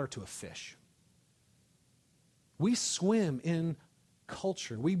like water to a fish. We swim in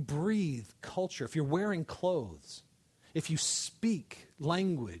culture. We breathe culture. If you're wearing clothes, if you speak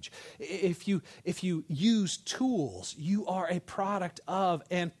language, if you use tools, you are a product of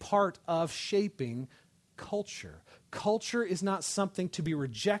and part of shaping culture. Culture is not something to be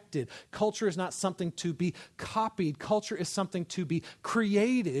rejected. Culture is not something to be copied. Culture is something to be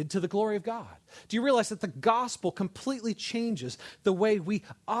created to the glory of God. Do you realize that the gospel completely changes the way we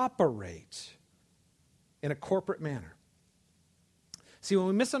operate in a corporate manner? See, when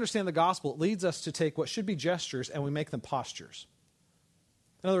we misunderstand the gospel, it leads us to take what should be gestures and we make them postures.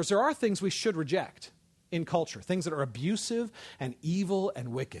 In other words, there are things we should reject in culture, things that are abusive and evil and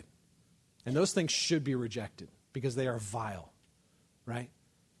wicked. And those things should be rejected because they are vile, right?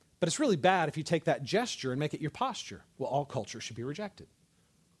 But it's really bad if you take that gesture and make it your posture. Well, all culture should be rejected.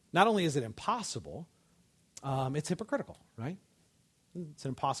 Not only is it impossible, it's hypocritical, right? It's an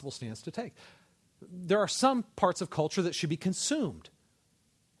impossible stance to take. There are some parts of culture that should be consumed.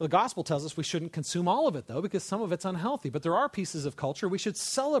 The gospel tells us we shouldn't consume all of it, though, because some of it's unhealthy. But there are pieces of culture we should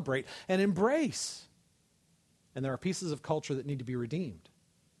celebrate and embrace. And there are pieces of culture that need to be redeemed,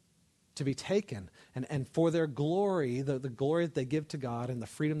 to be taken, and for their glory, the glory that they give to God and the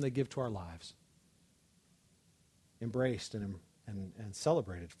freedom they give to our lives, embraced and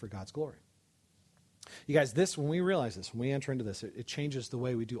celebrated for God's glory. You guys, when we realize this, when we enter into this, it changes the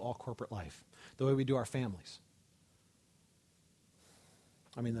way we do all corporate life, the way we do our families.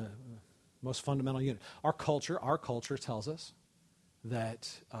 I mean, the most fundamental unit. Our culture tells us that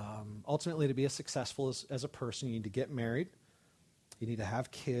ultimately to be as successful as a person, you need to get married, you need to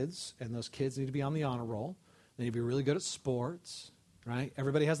have kids, and those kids need to be on the honor roll. They need to be really good at sports, right?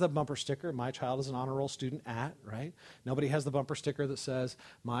 Everybody has that bumper sticker. My child is an honor roll student at, right? Nobody has the bumper sticker that says,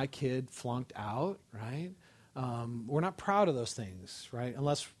 my kid flunked out, right? We're not proud of those things, right?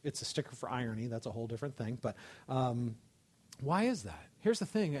 Unless it's a sticker for irony. That's a whole different thing. But why is that? Here's the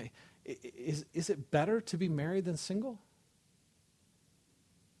thing. Is it better to be married than single?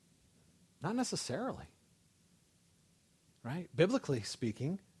 Not necessarily. Right? Biblically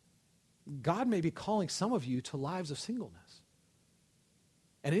speaking, God may be calling some of you to lives of singleness.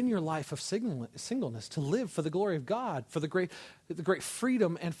 And in your life of singleness, to live for the glory of God, for the great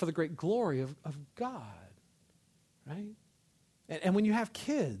freedom and for the great glory of God. Right? And when you have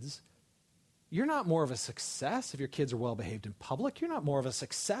kids, you're not more of a success if your kids are well behaved in public. You're not more of a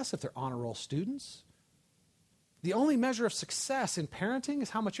success if they're honor roll students. The only measure of success in parenting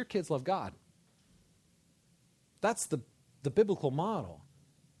is how much your kids love God. That's the biblical model.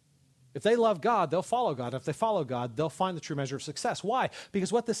 If they love God, they'll follow God. If they follow God, they'll find the true measure of success. Why?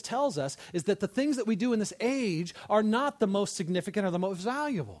 Because what this tells us is that the things that we do in this age are not the most significant or the most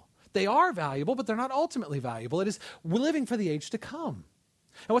valuable. They are valuable, but they're not ultimately valuable. We're living for the age to come.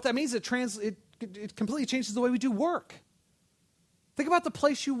 And what that means, it completely changes the way we do work. Think about the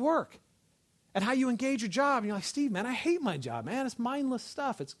place you work and how you engage your job. And you're like, Steve, man, I hate my job, man. It's mindless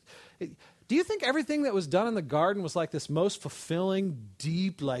stuff. Do you think everything that was done in the garden was like this most fulfilling,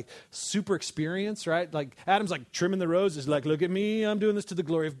 deep, like super experience, right? Like Adam's like trimming the roses, like, look at me, I'm doing this to the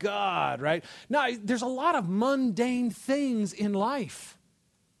glory of God, right? No, there's a lot of mundane things in life.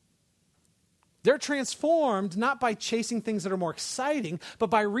 They're transformed not by chasing things that are more exciting,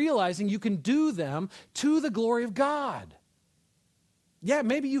 but by realizing you can do them to the glory of God. Yeah,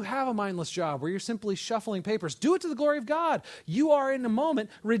 maybe you have a mindless job where you're simply shuffling papers. Do it to the glory of God. You are in a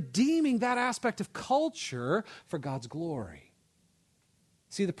moment redeeming that aspect of culture for God's glory.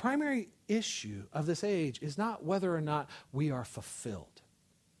 See, the primary issue of this age is not whether or not we are fulfilled,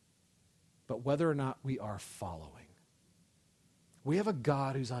 but whether or not we are following. We have a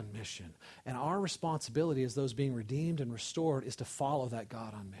God who's on mission, and our responsibility as those being redeemed and restored is to follow that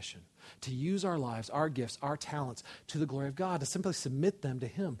God on mission, to use our lives, our gifts, our talents to the glory of God, to simply submit them to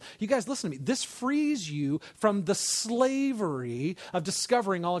Him. You guys, listen to me. This frees you from the slavery of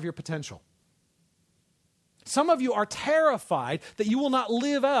discovering all of your potential. Some of you are terrified that you will not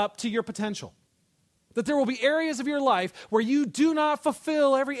live up to your potential, that there will be areas of your life where you do not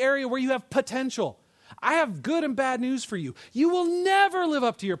fulfill every area where you have potential. I have good and bad news for you. You will never live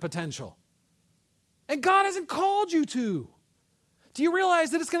up to your potential. And God hasn't called you to. Do you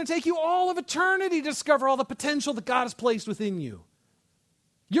realize that it's going to take you all of eternity to discover all the potential that God has placed within you?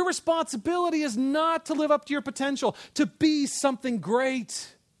 Your responsibility is not to live up to your potential, to be something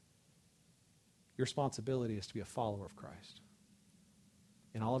great. Your responsibility is to be a follower of Christ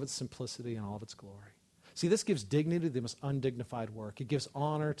in all of its simplicity and all of its glory. See, this gives dignity to the most undignified work. It gives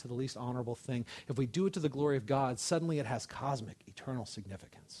honor to the least honorable thing. If we do it to the glory of God, suddenly it has cosmic, eternal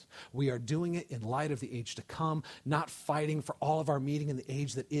significance. We are doing it in light of the age to come, not fighting for all of our meaning in the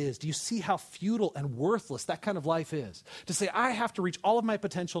age that is. Do you see how futile and worthless that kind of life is? To say, I have to reach all of my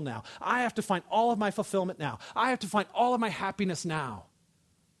potential now. I have to find all of my fulfillment now. I have to find all of my happiness now.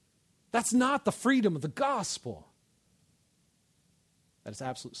 That's not the freedom of the gospel. That is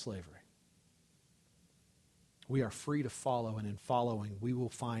absolute slavery. We are free to follow, and in following, we will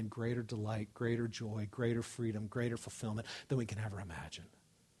find greater delight, greater joy, greater freedom, greater fulfillment than we can ever imagine.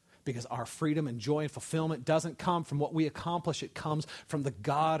 Because our freedom and joy and fulfillment doesn't come from what we accomplish. It comes from the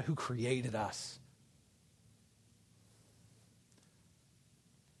God who created us.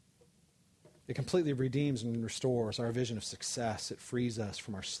 It completely redeems and restores our vision of success. It frees us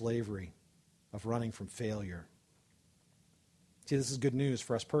from our slavery of running from failure. See, this is good news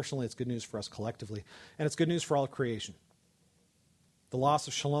for us personally. It's good news for us collectively. And it's good news for all of creation. The loss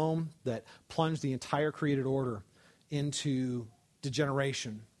of shalom that plunged the entire created order into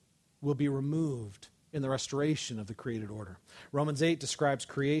degeneration will be removed in the restoration of the created order. Romans 8 describes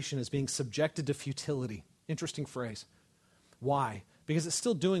creation as being subjected to futility. Interesting phrase. Why? Because it's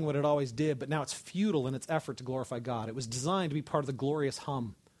still doing what it always did, but now it's futile in its effort to glorify God. It was designed to be part of the glorious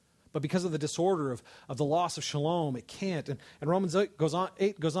hum. But because of the disorder of the loss of shalom, it can't. And Romans 8 goes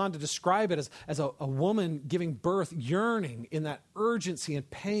on to describe it as a woman giving birth, yearning in that urgency and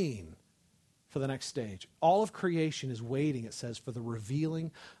pain for the next stage. All of creation is waiting, it says, for the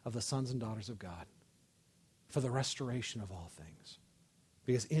revealing of the sons and daughters of God, for the restoration of all things.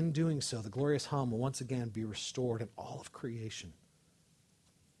 Because in doing so, the glorious hum will once again be restored, and all of creation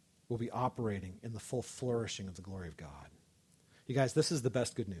will be operating in the full flourishing of the glory of God. You guys, this is the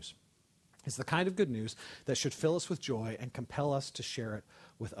best good news. It's the kind of good news that should fill us with joy and compel us to share it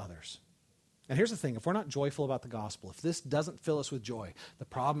with others. And here's the thing, if we're not joyful about the gospel, if this doesn't fill us with joy, the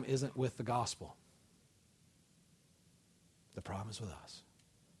problem isn't with the gospel. The problem is with us.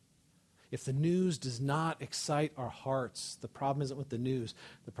 If the news does not excite our hearts, the problem isn't with the news,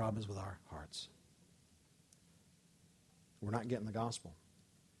 the problem is with our hearts. We're not getting the gospel.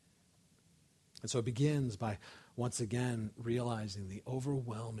 And so it begins by once again realizing the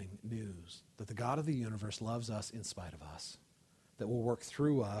overwhelming news that the God of the universe loves us in spite of us, that will work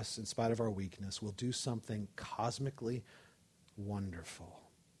through us in spite of our weakness, will do something cosmically wonderful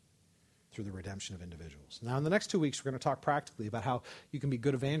through the redemption of individuals. Now, in the next 2 weeks, we're going to talk practically about how you can be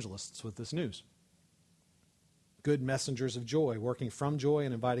good evangelists with this news. Good messengers of joy, working from joy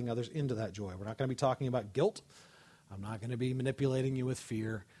and inviting others into that joy. We're not going to be talking about guilt. I'm not going to be manipulating you with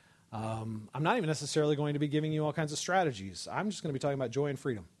fear. I'm not even necessarily going to be giving you all kinds of strategies. I'm just going to be talking about joy and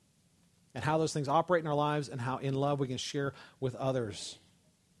freedom and how those things operate in our lives and how in love we can share with others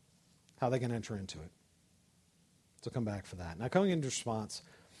how they can enter into it. So come back for that. Now, coming into response,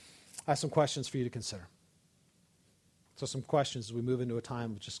 I have some questions for you to consider. So some questions as we move into a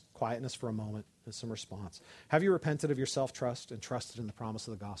time of just quietness for a moment and some response. Have you repented of your self-trust and trusted in the promise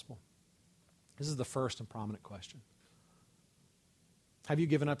of the gospel? This is the first and prominent question. Have you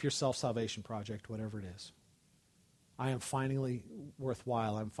given up your self-salvation project, whatever it is? I am finally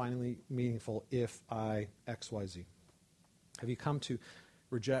worthwhile. I'm finally meaningful if I X, Y, Z. Have you come to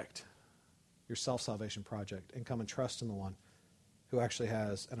reject your self-salvation project and come and trust in the one who actually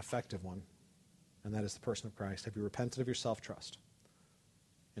has an effective one, and that is the person of Christ? Have you repented of your self-trust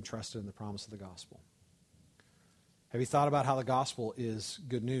and trusted in the promise of the gospel? Have you thought about how the gospel is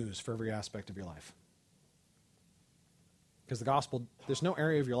good news for every aspect of your life? Because the gospel, there's no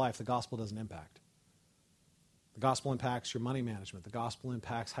area of your life the gospel doesn't impact. The gospel impacts your money management. The gospel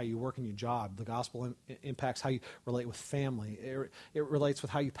impacts how you work in your job. The gospel impacts how you relate with family. It relates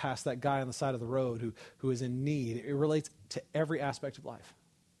with how you pass that guy on the side of the road who is in need. It relates to every aspect of life.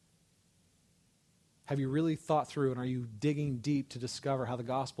 Have you really thought through, and are you digging deep to discover how the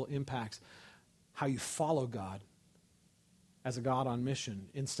gospel impacts how you follow God as a God on mission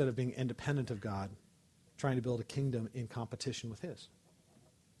instead of being independent of God, trying to build a kingdom in competition with his?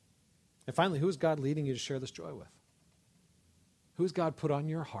 And finally, who is God leading you to share this joy with? Who has God put on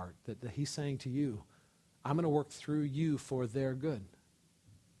your heart that he's saying to you, I'm going to work through you for their good.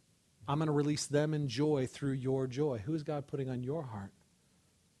 I'm going to release them in joy through your joy. Who is God putting on your heart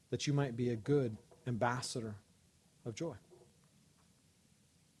that you might be a good ambassador of joy?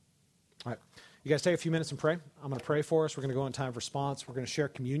 All right. You guys take a few minutes and pray. I'm going to pray for us. We're going to go in time of response. We're going to share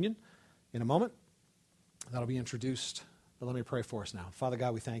communion in a moment. That'll be introduced. But let me pray for us now. Father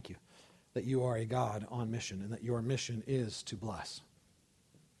God, we thank you that you are a God on mission and that your mission is to bless,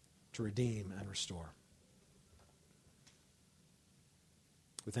 to redeem and restore.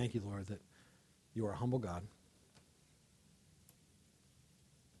 We thank you, Lord, that you are a humble God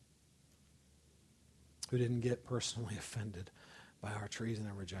who didn't get personally offended by our treason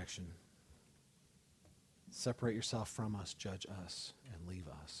and rejection. Separate yourself from us, judge us, and leave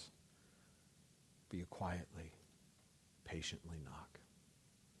us. But you quietly, patiently knock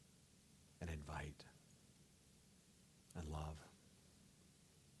and invite and love.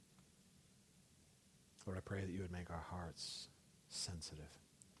 Lord, I pray that you would make our hearts sensitive.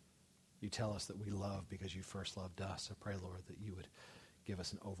 You tell us that we love because you first loved us. I pray, Lord, that you would give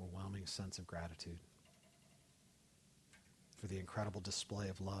us an overwhelming sense of gratitude for the incredible display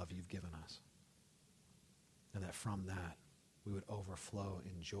of love you've given us. And that from that, we would overflow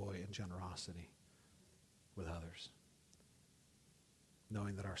in joy and generosity with others,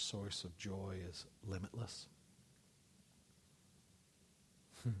 knowing that our source of joy is limitless.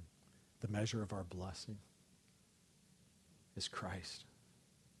 The measure of our blessing is Christ,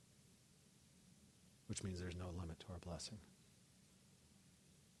 which means there's no limit to our blessing.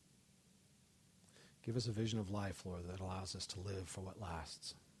 Give us a vision of life, Lord, that allows us to live for what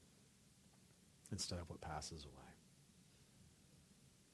lasts instead of what passes away.